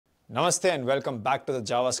Namaste and welcome back to the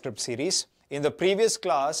JavaScript series. In the previous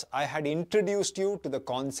class, I had introduced you to the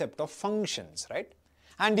concept of functions, right?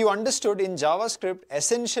 And you understood in JavaScript,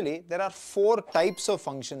 essentially, there are 4 types of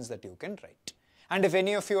functions that you can write. And if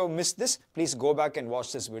any of you have missed this, please go back and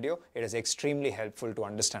watch this video. It is extremely helpful to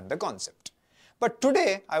understand the concept. But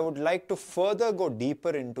today, I would like to further go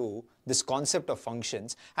deeper into this concept of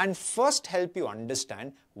functions and first help you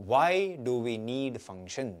understand why do we need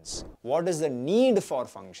functions? What is the need for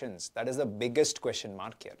functions? That is the biggest question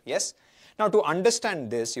mark here, yes? Now to understand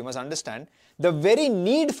this, you must understand the very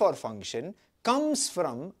need for function comes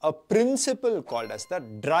from a principle called as the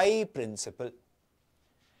dry principle.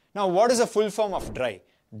 Now what is the full form of dry?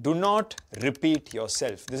 Do not repeat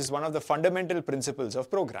yourself. This is one of the fundamental principles of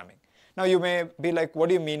programming. Now you may be like, what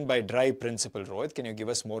do you mean by dry principle, Rohit? Can you give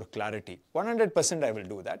us more clarity? 100% I will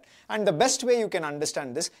do that. And the best way you can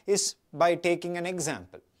understand this is by taking an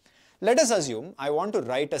example. Let us assume I want to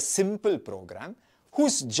write a simple program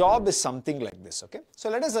whose job is something like this, okay? So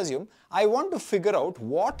let us assume I want to figure out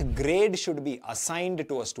what grade should be assigned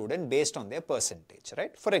to a student based on their percentage,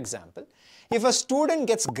 right? For example, if a student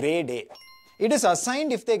gets grade A, it is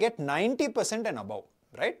assigned if they get 90% and above.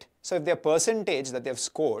 Right? So if their percentage that they've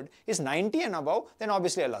scored is 90 and above, then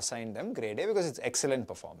obviously I'll assign them grade A because it's excellent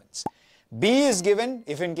performance. B is given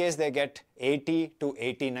if in case they get 80 to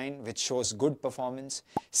 89, which shows good performance.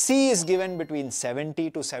 C is given between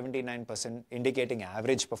 70 to 79%, indicating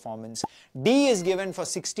average performance. D is given for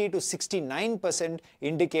 60 to 69%,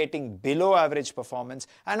 indicating below average performance.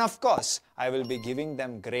 And of course, I will be giving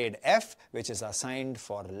them grade F, which is assigned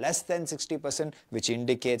for less than 60%, which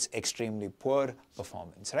indicates extremely poor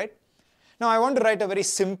performance, right? Now I want to write a very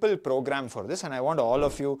simple program for this and I want all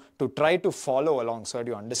of you to try to follow along so that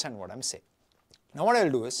you understand what I'm saying. Now what I'll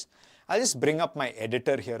do is, I'll just bring up my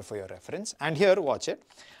editor here for your reference and here watch it.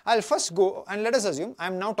 I'll first go and let us assume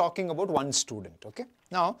I'm now talking about one student, okay?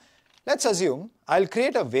 Now let's assume I'll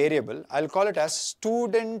create a variable, I'll call it as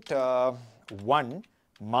student1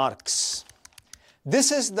 marks.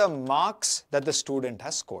 This is the marks that the student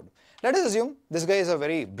has scored. Let us assume this guy is a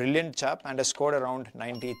very brilliant chap and has scored around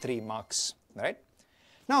 93 marks, right?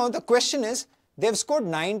 Now the question is, they've scored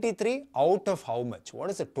 93 out of how much? What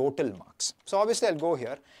is the total marks? So obviously I'll go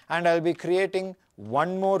here and I'll be creating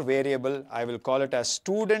one more variable. I will call it as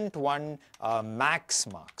student1 max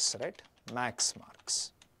marks, right? Max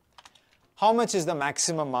marks. How much is the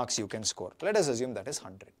maximum marks you can score? Let us assume that is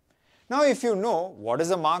 100. Now if you know what is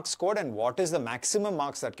the marks scored and what is the maximum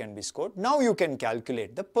marks that can be scored, now you can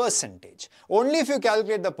calculate the percentage. Only if you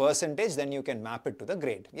calculate the percentage, then you can map it to the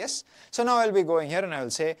grade, yes? So now I'll be going here and I will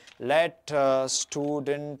say, let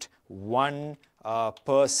student1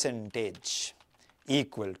 percentage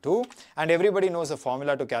equal to, and everybody knows the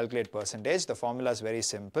formula to calculate percentage. The formula is very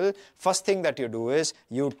simple. First thing that you do is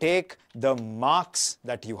you take the marks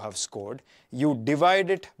that you have scored, you divide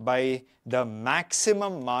it by the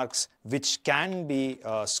maximum marks which can be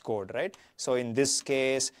scored, right? So in this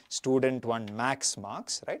case, student1 max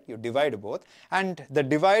marks, right? You divide both and the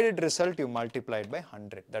divided result you multiply it by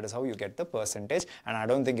 100. That is how you get the percentage, and I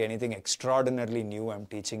don't think anything extraordinarily new I'm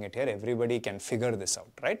teaching it here. Everybody can figure this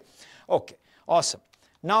out, right? Okay. Awesome.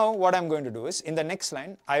 Now what I'm going to do is in the next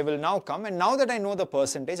line I will now come, and now that I know the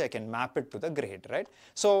percentage I can map it to the grade, right?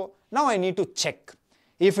 So now I need to check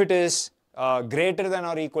if it is greater than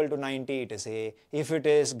or equal to 90, it is A. If it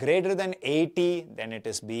is greater than 80, then it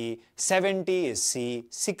is B. 70 is C.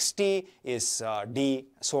 60 is D,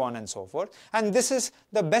 so on and so forth. And this is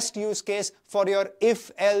the best use case for your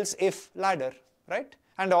if-else-if ladder, right?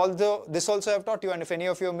 And although this also I've taught you, and if any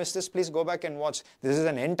of you have missed this, please go back and watch. This is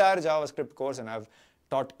an entire JavaScript course and I've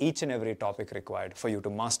taught each and every topic required for you to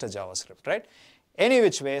master JavaScript, right? Any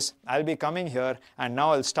which ways, I'll be coming here and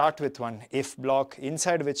now I'll start with one if block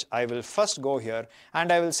inside which I will first go here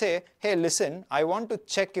and I will say, hey, listen, I want to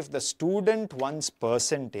check if the student1's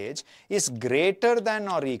percentage is greater than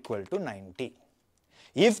or equal to 90.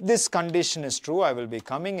 If this condition is true, I will be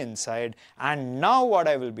coming inside, and now what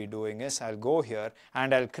I will be doing is I'll go here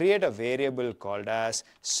and I'll create a variable called as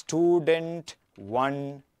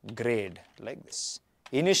student1 grade like this.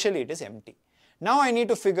 Initially it is empty. Now I need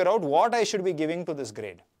to figure out what I should be giving to this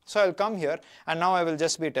grade. So I'll come here and now I will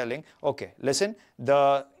just be telling, okay, listen,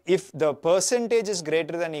 if the percentage is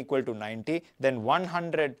greater than or equal to 90, then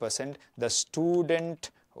 100% the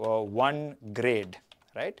student1 grade,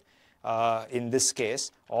 right? In this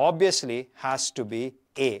case, obviously has to be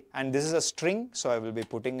A. And this is a string, so I will be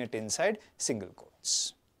putting it inside single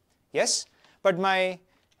quotes. Yes? But my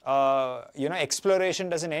exploration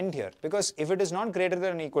doesn't end here, because if it is not greater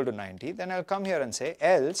than or equal to 90, then I'll come here and say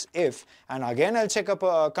else if, and again I'll check up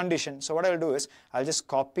a condition. So what I'll do is I'll just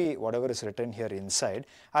copy whatever is written here inside.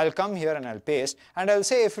 I'll come here and I'll paste, and I'll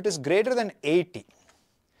say if it is greater than 80.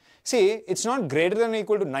 See, it's not greater than or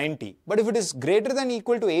equal to 90, but if it is greater than or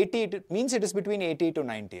equal to 80, it means it is between 80 to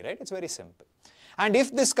 90, right? It's very simple. And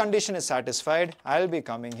if this condition is satisfied, I'll be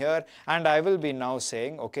coming here and I will be now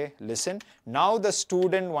saying, okay, listen, now the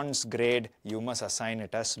student one's grade, you must assign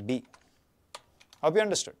it as B. Hope you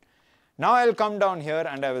understood. Now I'll come down here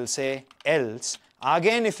and I will say else,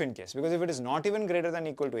 again if in case, because if it is not even greater than or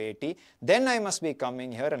equal to 80, then I must be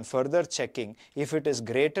coming here and further checking if it is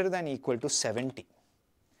greater than or equal to 70.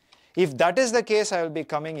 If that is the case, I will be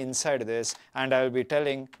coming inside this and I will be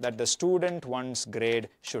telling that the student one's grade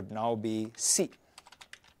should now be C.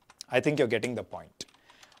 I think you're getting the point.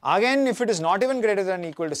 Again, if it is not even greater than or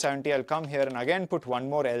equal to 70, I'll come here and again put one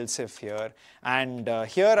more else if here. And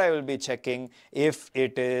here I will be checking if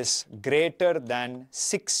it is greater than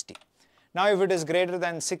 60. Now, if it is greater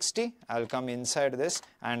than 60, I'll come inside this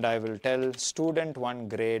and I will tell student one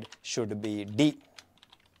grade should be D.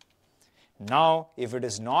 Now, if it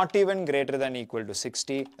is not even greater than or equal to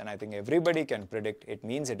 60, then I think everybody can predict it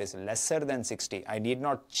means it is lesser than 60. I need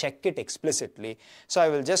not check it explicitly. So I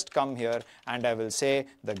will just come here and I will say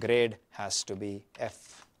the grade has to be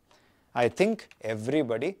F. I think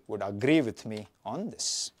everybody would agree with me on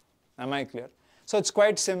this. Am I clear? So it's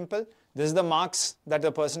quite simple. This is the marks that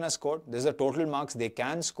the person has scored. This is the total marks they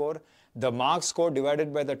can score. The marks scored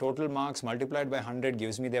divided by the total marks multiplied by 100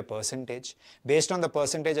 gives me their percentage. Based on the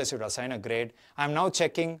percentage, I should assign a grade. I'm now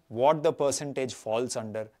checking what the percentage falls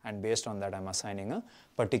under, and based on that, I'm assigning a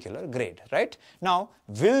particular grade, right? Now,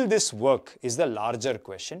 will this work is the larger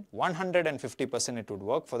question. 150% it would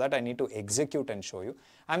work. For that, I need to execute and show you.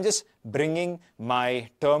 I'm just bringing my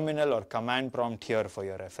terminal or command prompt here for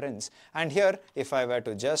your reference. And here, if I were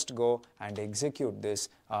to just go and execute this,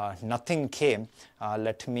 nothing came.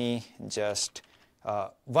 Let me just,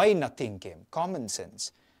 why nothing came? Common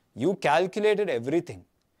sense. You calculated everything,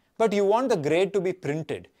 but you want the grade to be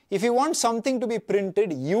printed. If you want something to be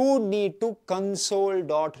printed, you need to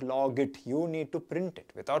console.log it. You need to print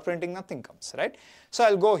it. Without printing, nothing comes, right? So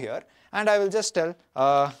I'll go here and I will just tell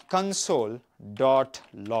console.log,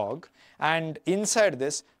 and inside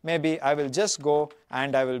this, maybe I will just go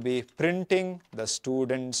and I will be printing the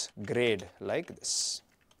student's grade like this.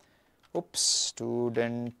 Oops,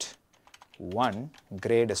 student 1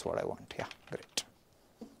 grade is what I want. Yeah, great.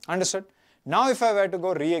 Understood? Now if I were to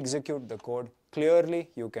go re-execute the code, clearly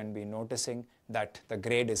you can be noticing that the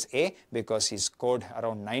grade is A because he scored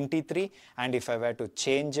around 93, and if I were to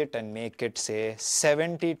change it and make it say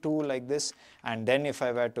 72 like this, and then if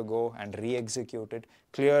I were to go and re-execute it,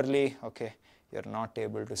 clearly, okay, you're not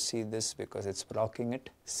able to see this because it's blocking it,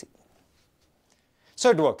 see.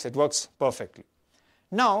 So it works perfectly.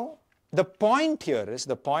 Now, the point here is,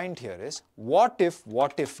 what if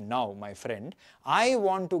now, my friend, I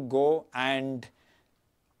want to go and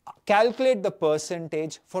calculate the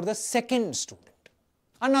percentage for the second student,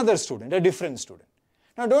 another student, a different student.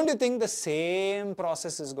 Now, don't you think the same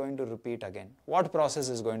process is going to repeat again? What process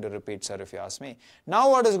is going to repeat, sir, if you ask me? Now,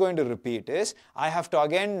 what is going to repeat is, I have to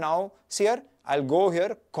again now, see here, I'll go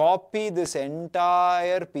here, copy this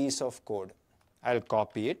entire piece of code. I'll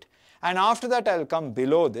copy it. And after that, I'll come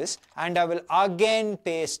below this and I will again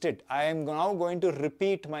paste it. I am now going to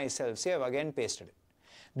repeat myself. See, I've again pasted it.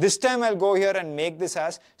 This time I'll go here and make this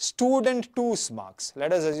as student 2's marks.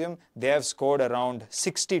 Let us assume they have scored around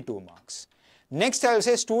 62 marks. Next, I will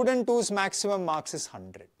say student 2's maximum marks is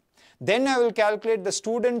 100. Then I will calculate the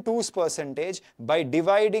student 2's percentage by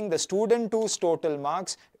dividing the student 2's total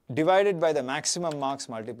marks divided by the maximum marks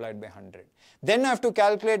multiplied by 100. Then I have to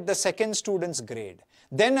calculate the second student's grade.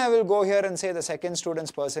 Then I will go here and say the second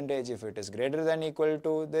student's percentage if it is greater than or equal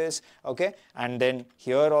to this, okay? And then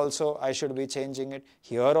here also I should be changing it.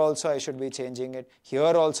 Here also I should be changing it. Here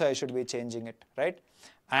also I should be changing it, right?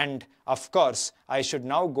 And of course, I should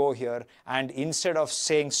now go here and instead of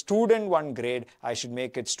saying student 1 grade, I should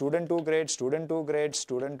make it student 2 grade, student 2 grade,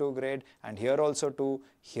 student 2 grade, and here also 2,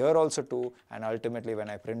 here also 2, and ultimately when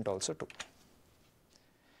I print also 2.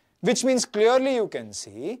 Which means clearly you can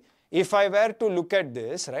see, if I were to look at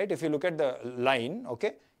this, right, if you look at the line,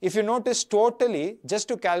 okay, if you notice totally, just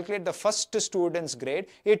to calculate the first student's grade,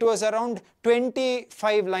 it was around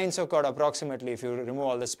 25 lines of code approximately if you remove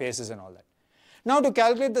all the spaces and all that. Now to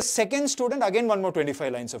calculate the second student, again one more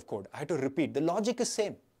 25 lines of code. I have to repeat. The logic is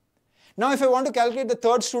same. Now if I want to calculate the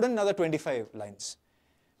third student, another 25 lines.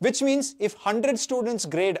 Which means if 100 students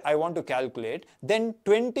grade I want to calculate, then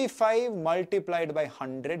 25 multiplied by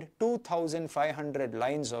 100, 2500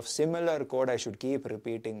 lines of similar code I should keep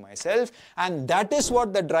repeating myself. And that is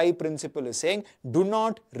what the dry principle is saying. Do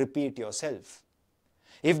not repeat yourself.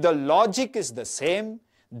 If the logic is the same,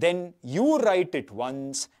 then you write it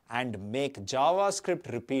once and make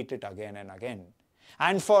JavaScript repeat it again and again.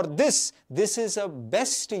 And for this is a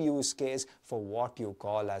best use case for what you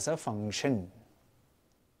call as a function.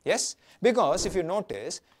 Yes, because if you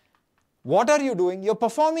notice, what are you doing? You're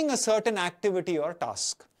performing a certain activity or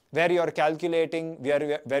task where you're calculating,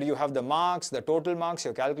 where you have the marks, the total marks,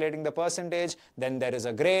 you're calculating the percentage, then there is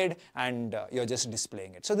a grade and you're just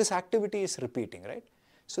displaying it. So this activity is repeating, right?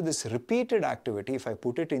 So this repeated activity, if I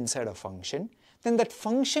put it inside a function, then that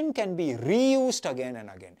function can be reused again and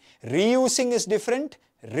again. Reusing is different,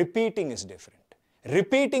 repeating is different.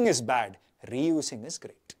 Repeating is bad, reusing is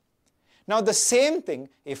great. Now the same thing,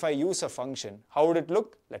 if I use a function, how would it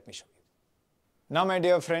look? Let me show you. Now my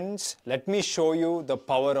dear friends, let me show you the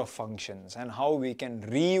power of functions and how we can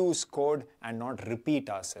reuse code and not repeat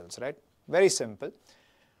ourselves, right? Very simple.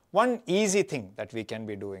 One easy thing that we can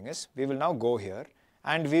be doing is, we will now go here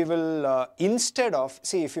and we will, instead of,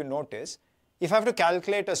 see if you notice, if I have to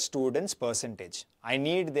calculate a student's percentage, I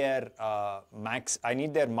need their marks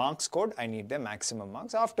scored, I need their maximum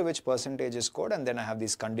marks, after which percentage is scored, and then I have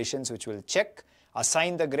these conditions which will check,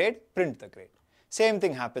 assign the grade, print the grade. Same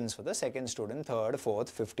thing happens for the second student, third,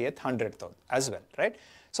 fourth, 50th, 100th as well, right?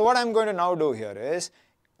 So what I'm going to now do here is,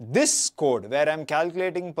 this code where I'm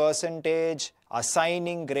calculating percentage,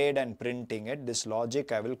 assigning grade and printing it, this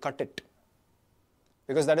logic I will cut it.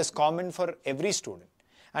 Because that is common for every student.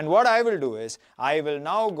 And what I will do is, I will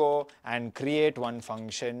now go and create one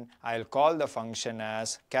function. I'll call the function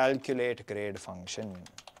as calculate grade function,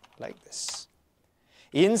 like this.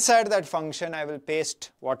 Inside that function, I will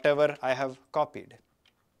paste whatever I have copied.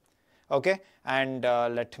 Okay, and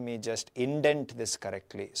let me just indent this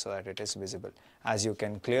correctly so that it is visible. As you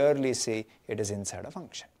can clearly see, it is inside a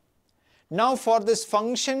function. Now for this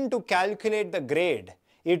function to calculate the grade,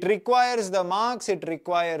 it requires the marks, it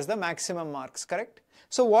requires the maximum marks, correct?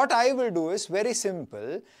 So what I will do is very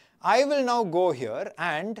simple. I will now go here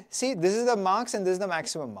and see, this is the marks and this is the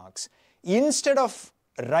maximum marks. Instead of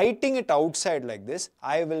writing it outside like this,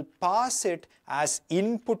 I will pass it as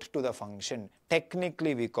input to the function.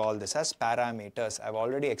 Technically we call this as parameters. I've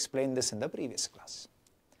already explained this in the previous class.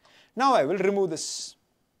 Now I will remove this.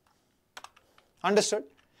 Understood?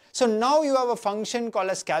 So now you have a function called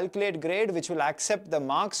as calculate grade, which will accept the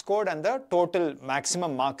marks scored and the total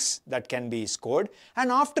maximum marks that can be scored,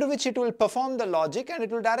 and after which it will perform the logic and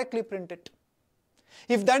it will directly print it.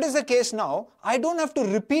 If that is the case now, I don't have to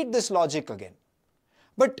repeat this logic again.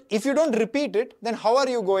 But if you don't repeat it, then how are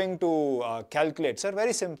you going to calculate, sir?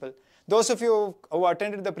 Very simple. Those of you who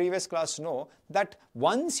attended the previous class know that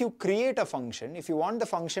once you create a function, if you want the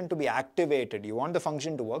function to be activated, you want the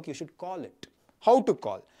function to work, you should call it. How to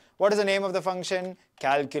call? What is the name of the function?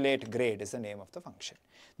 Calculate grade is the name of the function.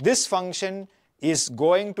 This function is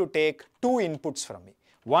going to take two inputs from me.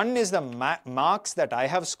 One is the marks that I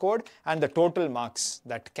have scored and the total marks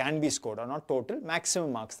that can be scored, or not total,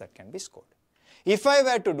 maximum marks that can be scored. If I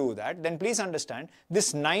were to do that, then please understand,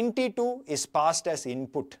 this 92 is passed as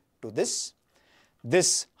input to this.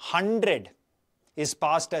 This 100 is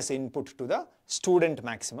passed as input to the student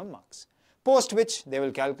maximum marks. Post which they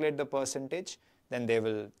will calculate the percentage, then they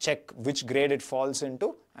will check which grade it falls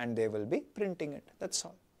into, and they will be printing it. That's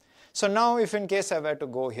all. So now if in case I were to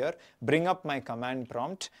go here, bring up my command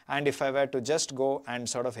prompt, and if I were to just go and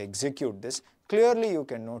sort of execute this, clearly you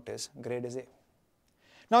can notice grade is A.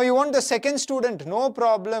 Now you want the second student, no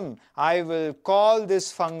problem. I will call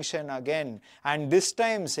this function again, and this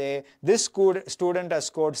time say this student has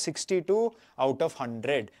scored 62 out of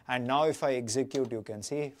 100, and now if I execute, you can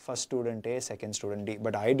see first student A, second student D,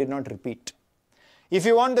 but I did not repeat. If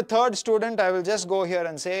you want the third student, I will just go here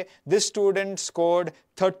and say this student scored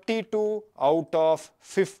 32 out of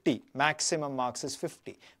 50. Maximum marks is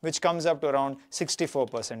 50, which comes up to around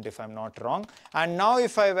 64% if I'm not wrong. And now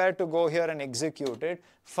if I were to go here and execute it,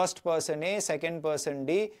 first person A, second person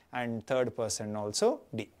D, and third person also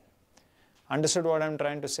D. Understood what I'm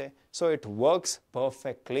trying to say? So it works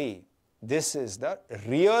perfectly. This is the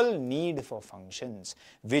real need for functions,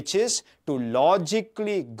 which is to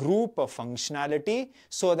logically group a functionality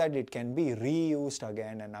so that it can be reused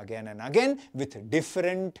again and again and again with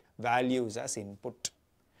different values as input.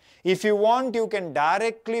 If you want, you can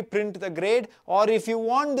directly print the grade, or if you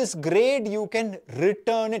want this grade, you can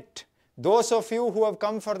return it. Those of you who have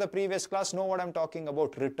come for the previous class know what I'm talking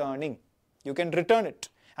about, returning. You can return it.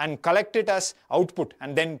 and collect it as output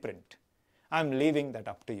and then print. I'm leaving that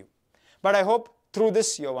up to you. But I hope through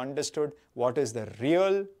this you have understood what is the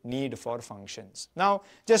real need for functions. Now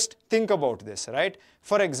just think about this, right?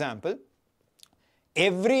 For example,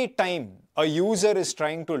 every time a user is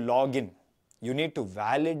trying to log in, you need to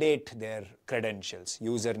validate their credentials,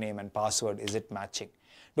 username and password, is it matching?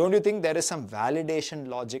 Don't you think there is some validation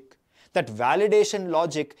logic? That validation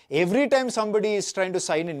logic, every time somebody is trying to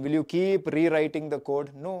sign in, will you keep rewriting the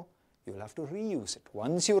code? No, you'll have to reuse it.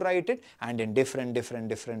 Once you write it, and in different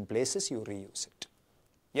places, you reuse it.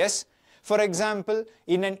 Yes? For example,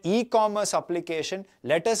 in an e-commerce application,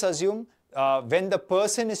 let us assume when the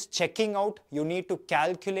person is checking out, you need to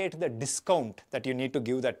calculate the discount that you need to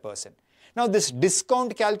give that person. Now this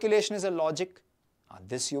discount calculation is a logic.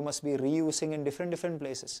 This you must be reusing in different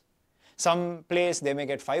places. Some place they may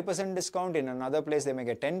get 5% discount, in another place they may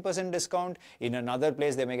get 10% discount, in another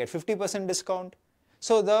place they may get 50% discount.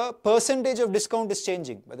 So the percentage of discount is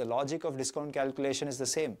changing, but the logic of discount calculation is the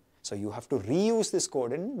same. So you have to reuse this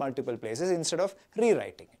code in multiple places instead of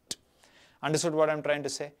rewriting it. Understood what I'm trying to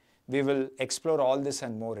say? We will explore all this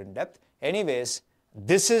and more in depth. Anyways,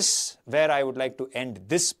 this is where I would like to end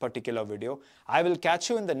this particular video. I will catch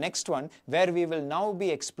you in the next one where we will now be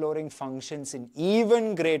exploring functions in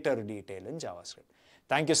even greater detail in JavaScript.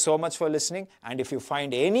 Thank you so much for listening, and if you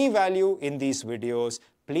find any value in these videos,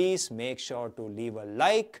 please make sure to leave a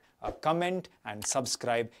like, a comment and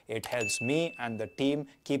subscribe. It helps me and the team,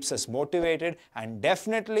 keeps us motivated, and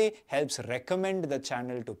definitely helps recommend the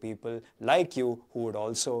channel to people like you who would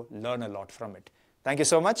also learn a lot from it. Thank you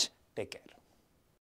so much. Take care.